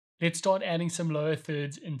Let's start adding some lower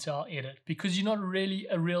thirds into our edit, because you're not really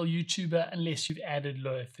a real YouTuber unless you've added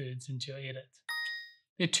lower thirds into your edit.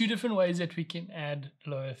 There are two different ways that we can add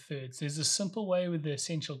lower thirds. There's a simple way with the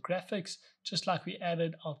essential graphics, just like we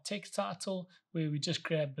added our text title, where we just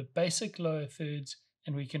grab the basic lower thirds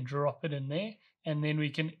and we can drop it in there, and then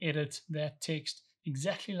we can edit that text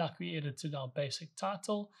exactly like we edited our basic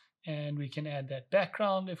title, and we can add that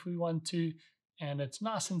background if we want to, and it's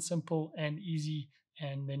nice and simple and easy,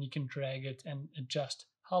 and then you can drag it and adjust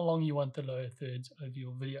how long you want the lower thirds over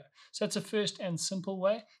your video. So that's a first and simple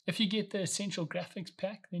way. If you get the essential graphics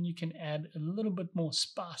pack, then you can add a little bit more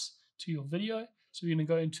spice to your video. So we're going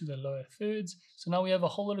to go into the lower thirds. So now we have a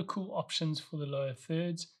whole lot of cool options for the lower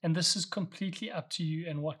thirds, and this is completely up to you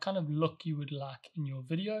and what kind of look you would like in your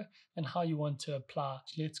video and how you want to apply.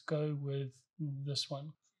 Let's go with this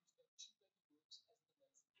one.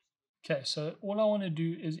 Okay, so all I want to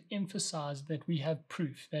do is emphasize that we have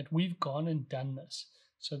proof that we've gone and done this,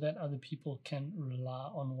 so that other people can rely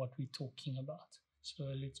on what we're talking about. So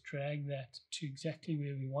let's drag that to exactly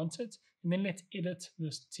where we want it, and then let's edit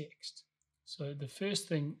this text. So the first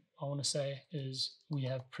thing I want to say is we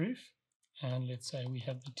have proof, and let's say we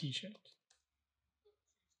have the t-shirt.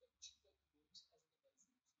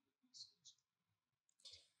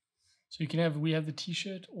 So you can have we have the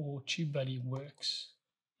t-shirt or TubeBuddy works.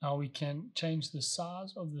 Now we can change the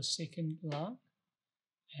size of the second line,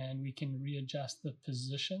 and we can readjust the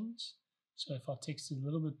positions. So if our text is a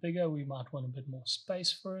little bit bigger, we might want a bit more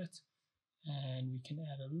space for it, and we can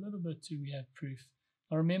add a little bit to we have proof.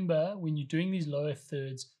 Now remember, when you're doing these lower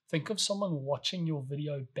thirds, think of someone watching your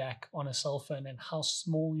video back on a cell phone and how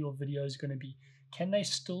small your video is going to be. Can they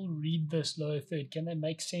still read this lower third? Can they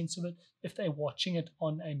make sense of it if they're watching it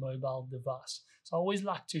on a mobile device? So I always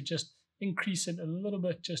like to just increase it a little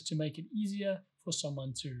bit just to make it easier for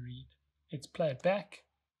someone to read. Let's play it back.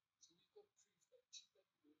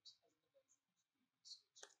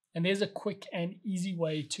 And there's a quick and easy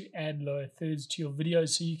way to add lower thirds to your videos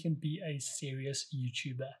so you can be a serious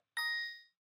YouTuber.